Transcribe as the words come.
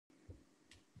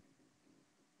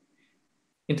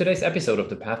In today's episode of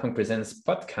the Pathmark Presents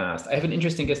podcast, I have an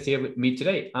interesting guest here with me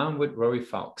today. I'm with Rory,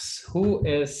 who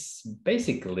is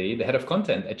basically the head of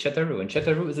content at Chetaru. And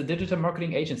Chetaru is a digital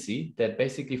marketing agency that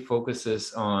basically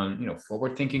focuses on,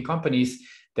 forward-thinking companies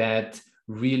that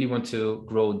really want to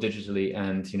grow digitally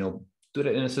and, do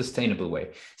that in a sustainable way.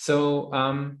 So,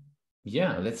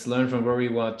 let's learn from Rory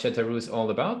what Chetaru is all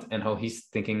about and how he's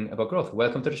thinking about growth.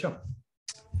 Welcome to the show.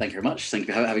 Thank you very much. Thank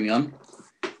you for having me on.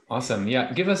 Awesome.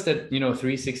 Yeah. Give us that,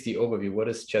 360 overview. What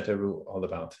is Chetaru all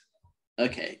about?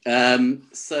 Okay.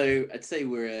 So I'd say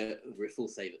we're a full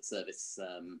service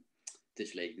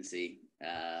digital agency.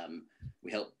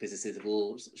 We help businesses of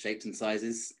all shapes and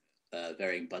sizes,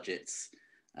 varying budgets,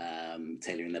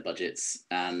 tailoring their budgets.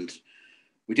 And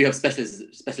we do have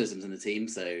specialisms in the team.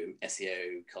 So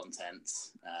SEO, content,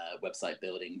 website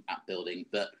building, app building.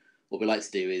 But what we like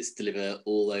to do is deliver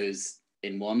all those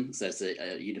in one. So it's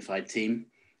a unified team.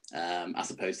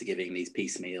 As opposed to giving these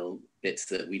piecemeal bits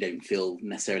that we don't feel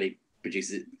necessarily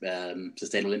produces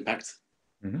sustainable impact.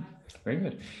 Mm-hmm. Very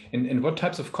good. And what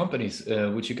types of companies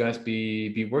would you guys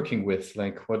be working with?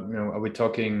 Like what, are we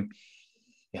talking,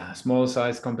 small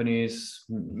size companies,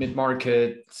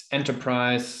 mid-market,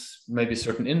 enterprise, maybe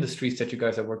certain industries that you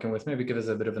guys are working with? Maybe give us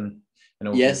a bit of an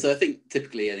overview. Yeah, so I think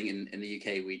typically, in the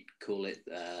UK, we'd call it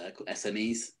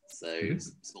SMEs, so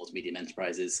small to medium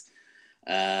enterprises.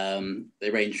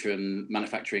 They range from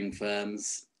manufacturing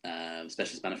firms,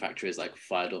 specialist manufacturers like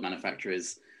fire door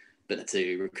manufacturers, but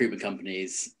to recruitment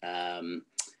companies. We've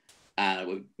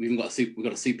even got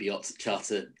a super yacht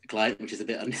charter client, which is a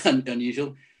bit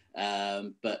unusual.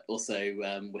 But also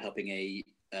we're helping a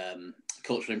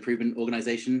cultural improvement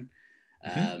organisation,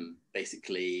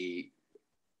 basically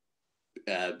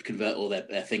convert all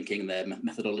their thinking, their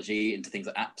methodology into things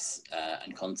like apps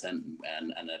and content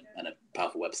and a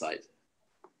powerful website.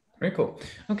 Very cool.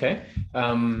 Okay.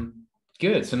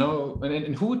 Good. So now,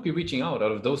 and who would be reaching out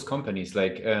of those companies?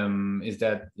 Like, is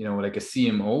that, like a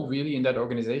CMO really in that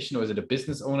organization, or is it a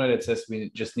business owner that says we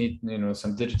just need,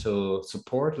 some digital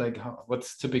support? Like,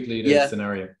 what's typically the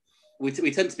scenario?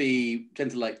 We tend to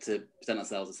like to present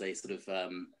ourselves as a sort of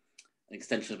an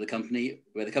extension of the company,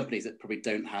 where the companies that probably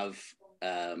don't have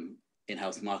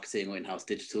in-house marketing or in-house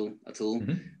digital at all.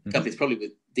 Companies probably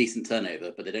with decent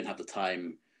turnover, but they don't have the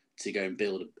time to go and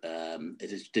build a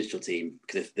digital team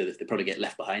because they probably get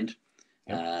left behind.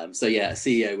 Yep. A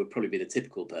CEO would probably be the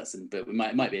typical person, but we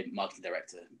might be a marketing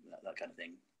director, that kind of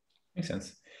thing. Makes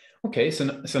sense. Okay, so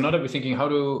now that we're thinking,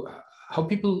 how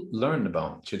people learn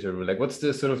about Chetaru, like what's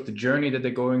the sort of the journey that they're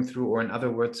going through, or in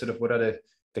other words, sort of what are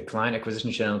the client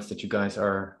acquisition channels that you guys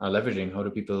are leveraging? How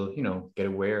do people, get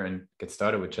aware and get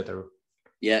started with Chetaru?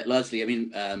 Yeah, largely, I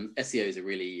mean, SEO is a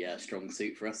really strong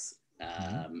suit for us.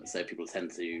 So people tend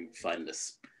to find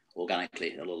us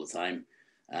organically a lot of the time.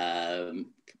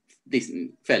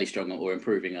 Decent, fairly strong, or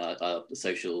improving our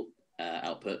social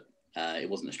output. It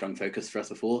wasn't a strong focus for us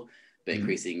before, but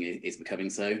increasing is becoming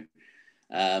so.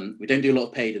 We don't do a lot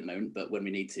of paid at the moment, but when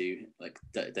we need to, like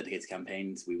dedicated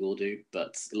campaigns, we will do.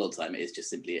 But a lot of the time, it is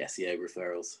just simply SEO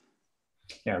referrals.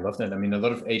 Yeah, I love that. I mean, a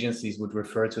lot of agencies would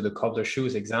refer to the cobbler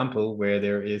shoes example where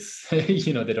there is, they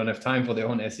don't have time for their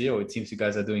own SEO. It seems you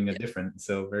guys are doing it different.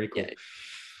 So very cool. Yeah,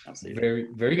 absolutely. Very,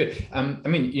 very good. I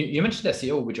mean, you mentioned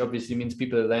SEO, which obviously means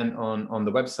people land on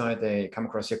the website, they come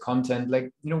across your content.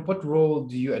 Like, what role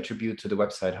do you attribute to the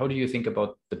website? How do you think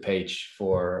about the page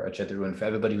for Chetaru? And for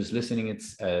everybody who's listening,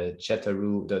 it's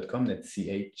chetaru.com. That's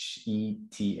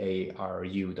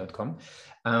CHETARU.com.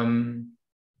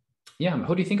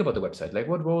 How do you think about the website? Like,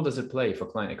 what role does it play for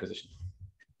client acquisition?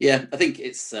 Yeah, I think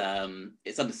it's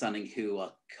understanding who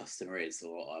our customer is,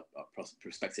 or our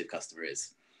prospective customer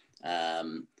is.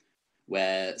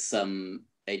 Where some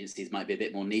agencies might be a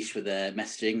bit more niche with their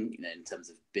messaging, in terms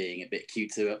of being a bit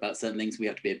cuter about certain things, we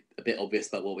have to be a bit obvious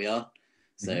about what we are.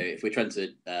 So if we're trying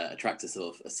to attract a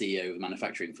sort of a CEO of a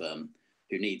manufacturing firm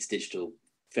who needs digital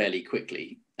fairly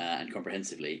quickly and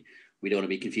comprehensively, we don't want to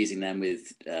be confusing them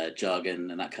with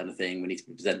jargon and that kind of thing. We need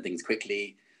to present things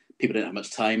quickly. People don't have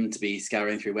much time to be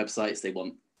scouring through websites. They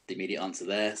want the immediate answer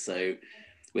there. So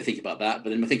we're thinking about that.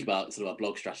 But then we're thinking about sort of our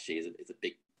blog strategy is a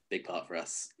big part for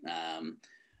us.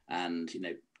 And,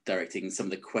 directing some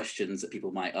of the questions that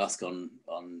people might ask on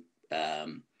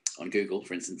Google,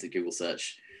 for instance, a Google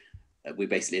search. We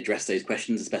basically address those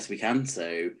questions as best we can.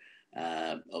 So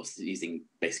obviously using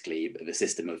basically a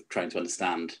system of trying to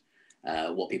understand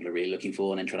what people are really looking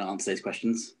for and then trying to answer those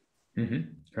questions.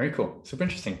 Very cool. Super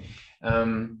interesting.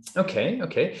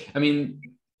 Okay. I mean,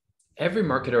 every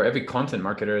marketer, every content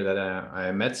marketer that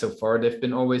I met so far, they've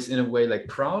been always in a way like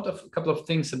proud of a couple of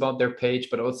things about their page,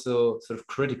 but also sort of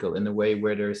critical in a way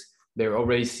where there's they're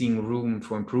already seeing room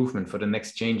for improvement for the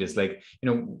next changes. Like,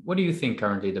 what do you think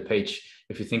currently the page,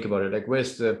 if you think about it, like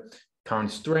where's the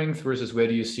current strength versus where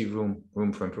do you see room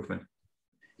for improvement?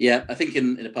 Yeah, I think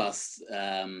in the past,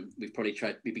 we've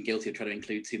been guilty of trying to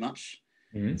include too much.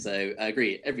 Mm-hmm. So I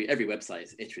agree. Every website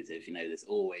is iterative. There's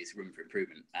always room for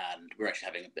improvement, and we're actually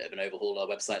having a bit of an overhaul of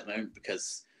our website at the moment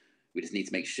because we just need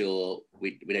to make sure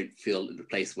we don't feel in the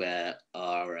place where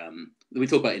we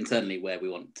talk about internally where we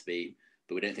want to be,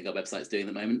 but we don't think our website's doing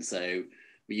at the moment. So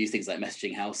we use things like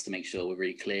Messaging House to make sure we're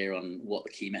really clear on what the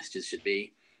key messages should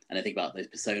be, and then think about those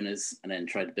personas, and then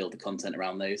try to build the content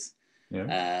around those.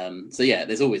 Yeah. So yeah,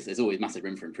 there's always massive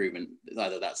room for improvement.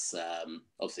 Either that's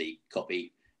obviously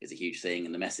copy is a huge thing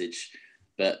in the message,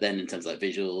 but then in terms of like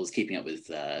visuals, keeping up with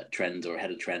trends or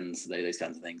ahead of trends, those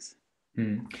kinds of things.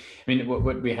 I mean,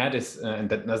 what we had is, and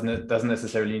that doesn't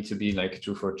necessarily need to be like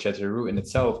true for Chetaru in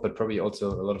itself, but probably also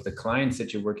a lot of the clients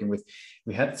that you're working with.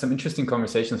 We had some interesting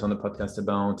conversations on the podcast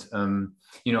about,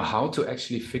 how to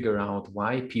actually figure out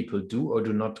why people do or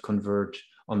do not convert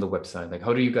on the website. Like,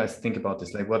 how do you guys think about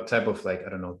this? Like, what type of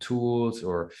tools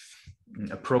or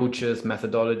approaches,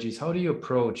 methodologies? How do you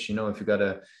approach, if you got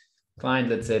a client,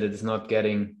 let's say, that is not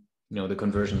getting, the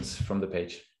conversions from the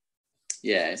page?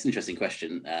 Yeah, it's an interesting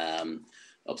question.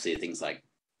 Obviously, things like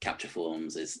capture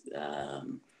forms, is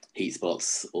heat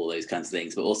spots, all those kinds of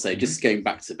things. But also just going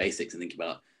back to basics and think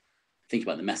about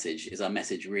the message. Is our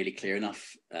message really clear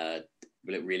enough?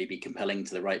 Will it really be compelling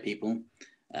to the right people?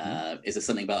 Is there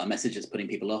something about our message that's putting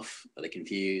people off? Are they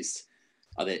confused?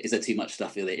 Is there too much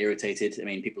stuff? Are they irritated? I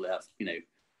mean, people have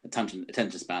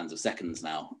attention spans of seconds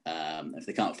now. If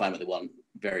they can't find what they want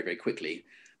very, very quickly,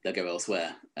 they'll go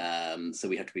elsewhere. So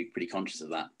we have to be pretty conscious of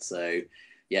that. So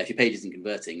yeah, if your page isn't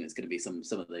converting, it's going to be some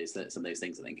of those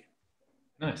things, I think.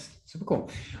 Nice, super cool.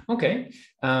 Okay.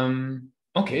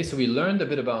 Okay, so we learned a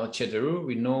bit about Chetaru.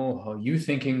 We know how you're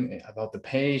thinking about the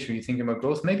page, how you're thinking about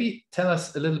growth. Maybe tell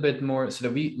us a little bit more so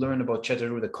that we learn about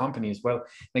Chetaru, the company as well.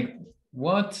 Like,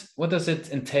 what does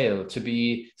it entail to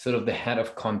be sort of the head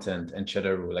of content in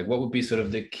Chetaru? Like, what would be sort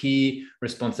of the key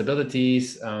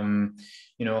responsibilities?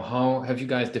 How have you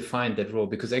guys defined that role?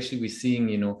 Because actually we're seeing,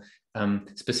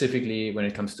 specifically when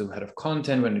it comes to head of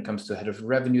content, when it comes to head of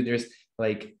revenue, there's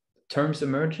like terms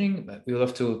emerging, but we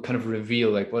love to kind of reveal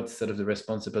like what's sort of the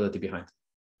responsibility behind.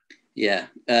 Yeah,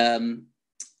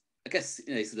 I guess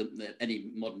sort of any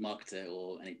modern marketer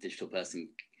or any digital person,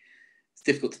 it's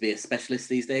difficult to be a specialist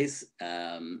these days,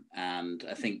 and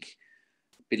I think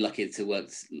I've been lucky to work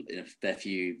in a fair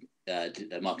few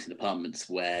marketing departments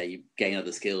where you gain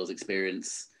other skills,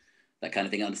 experience, that kind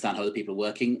of thing, understand how other people are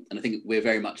working, and I think we're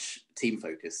very much team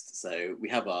focused. So we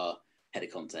have our head of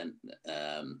content.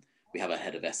 We have a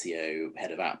head of SEO,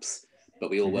 head of apps, but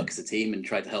we all work as a team and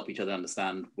try to help each other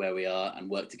understand where we are and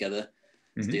work together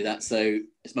to do that. So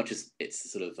as much as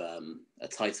it's sort of a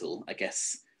title, I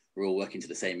guess we're all working to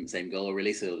the same goal,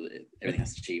 really. So everything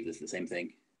has to achieve the same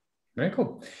thing. Very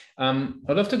cool. I'd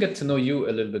love to get to know you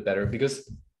a little bit better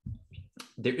because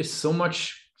there is so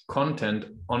much content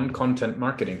on content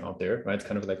marketing out there, right? It's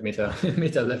kind of like meta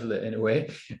level in a way.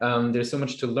 There's so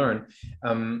much to learn.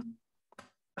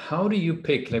 How do you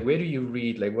pick, like, where do you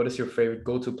read, like, what is your favorite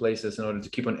go-to places in order to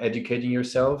keep on educating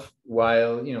yourself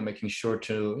while, making sure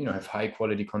to, have high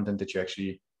quality content that you're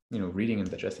actually, reading and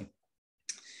digesting?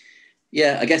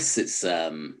 Yeah, I guess it's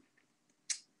a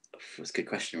good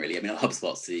question, really. I mean,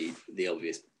 HubSpot's the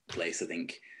obvious place, I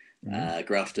think.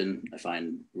 Grafton, I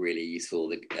find really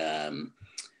useful. I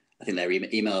think their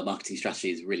email marketing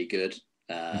strategy is really good.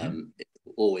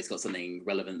 It's always got something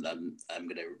relevant that I'm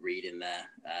going to read in there.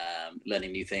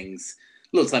 Learning new things.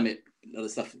 A lot of time, other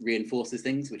stuff reinforces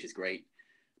things, which is great.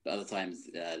 But other times,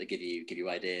 they give you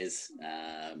ideas.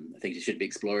 Things you should be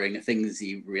exploring. Things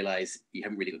you realize you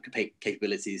haven't really got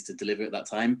capabilities to deliver at that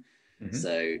time.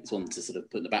 So it's one to sort of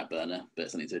put in the back burner, but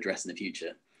something to address in the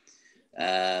future.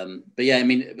 But yeah, I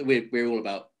mean, we're all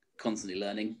about constantly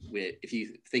learning. If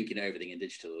you think you know everything in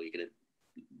digital, you're going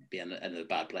to be in a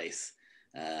bad place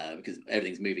because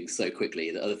everything's moving so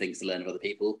quickly. There are other things to learn of other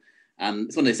people, and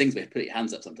it's one of those things where you put your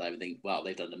hands up sometimes and think, "Wow,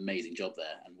 they've done an amazing job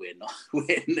there," and we're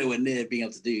nowhere near being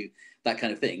able to do that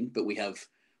kind of thing. But we have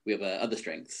other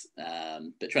strengths,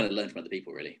 but trying to learn from other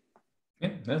people, really.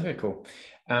 Yeah, that's very cool.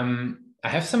 I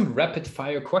have some rapid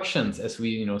fire questions as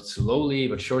we, slowly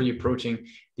but surely approaching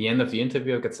the end of the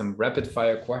interview. I've got some rapid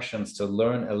fire questions to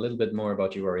learn a little bit more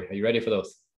about you, Rory. Are you ready for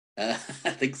those? I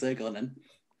think so. Go on then.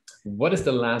 What is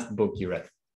the last book you read?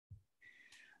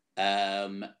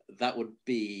 That would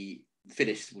be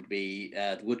finished. Would be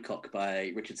The Woodcock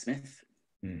by Richard Smith.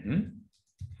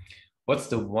 What's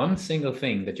the one single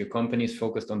thing that your company is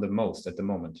focused on the most at the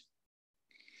moment?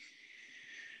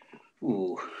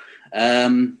 Ooh.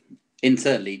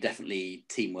 Internally, definitely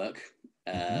teamwork.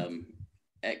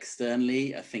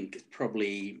 Externally, I think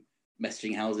probably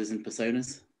messaging houses and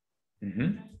personas.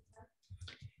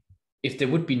 If there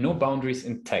would be no boundaries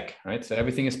in tech, right? So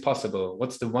everything is possible.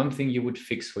 What's the one thing you would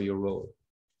fix for your role?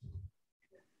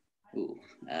 Ooh,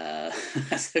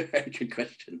 that's a very good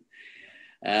question.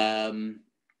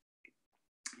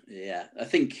 Yeah, I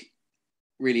think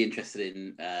really interested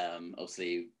in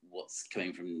obviously what's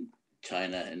coming from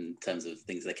China in terms of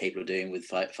things they're capable of doing with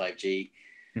 5G.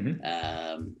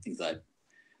 Things like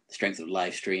the strength of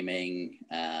live streaming,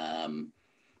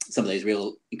 some of those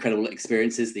real incredible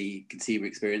experiences, the consumer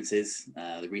experiences,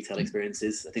 the retail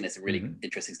experiences. I think there's some really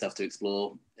interesting stuff to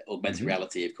explore. Augmented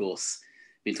reality, of course,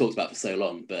 been talked about for so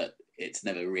long, but it's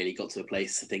never really got to a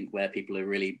place, I think, where people are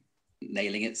really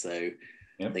nailing it. So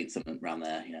I think something around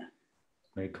there, yeah.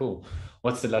 Very cool.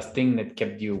 What's the last thing that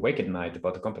kept you awake at night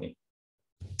about the company?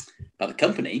 About the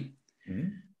company?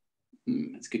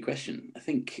 That's a good question. I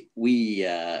think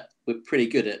we're pretty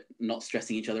good at not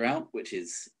stressing each other out, which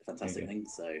is a fantastic thing.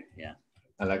 So yeah.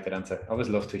 I like that answer. I always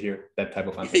love to hear that type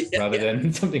of answer rather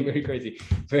than something very crazy.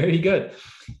 Very good.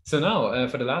 So now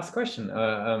for the last question,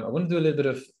 I want to do a little bit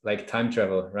of like time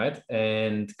travel, right?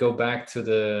 And go back to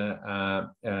the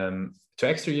to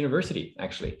Exeter University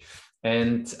actually.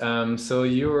 And so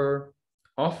you're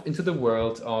off into the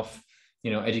world of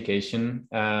education.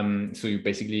 So you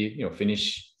basically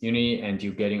finish uni and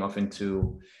you're getting off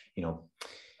into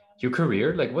your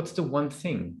career. Like, what's the one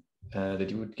thing that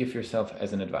you would give yourself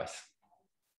as an advice?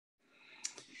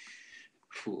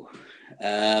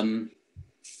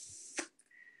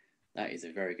 That is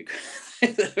a very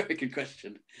good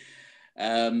question.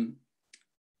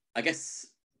 I guess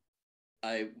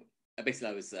I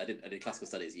did classical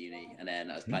studies at uni, and then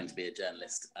I was planning to be a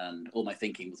journalist, and all my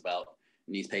thinking was about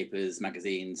newspapers,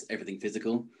 magazines, everything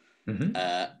physical.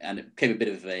 And it became a bit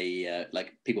of a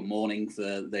like people mourning for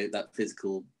that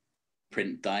physical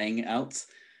print dying out.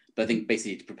 But I think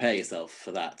basically to prepare yourself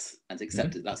for that and to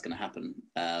accept that that's going to happen,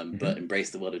 but embrace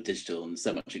the world of digital and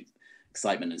so much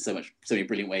excitement and so many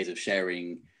brilliant ways of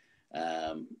sharing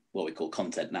what we call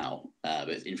content now, but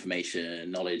information,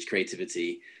 knowledge,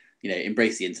 creativity.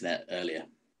 Embrace the internet earlier.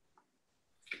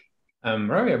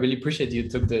 Rory, I really appreciate you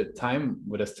took the time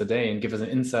with us today and give us an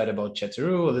insight about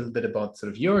Chetaru, a little bit about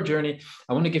sort of your journey.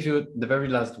 I want to give you the very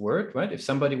last word, right? If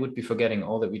somebody would be forgetting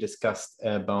all that we discussed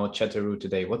about Chetaru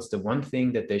today, what's the one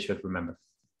thing that they should remember?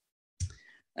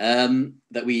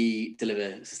 That we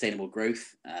deliver sustainable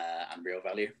growth and real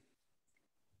value.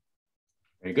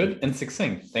 Very good and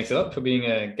succinct. Thanks a lot for being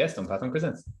a guest on Platform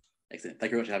Presents. Excellent.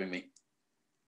 Thank you very much for having me.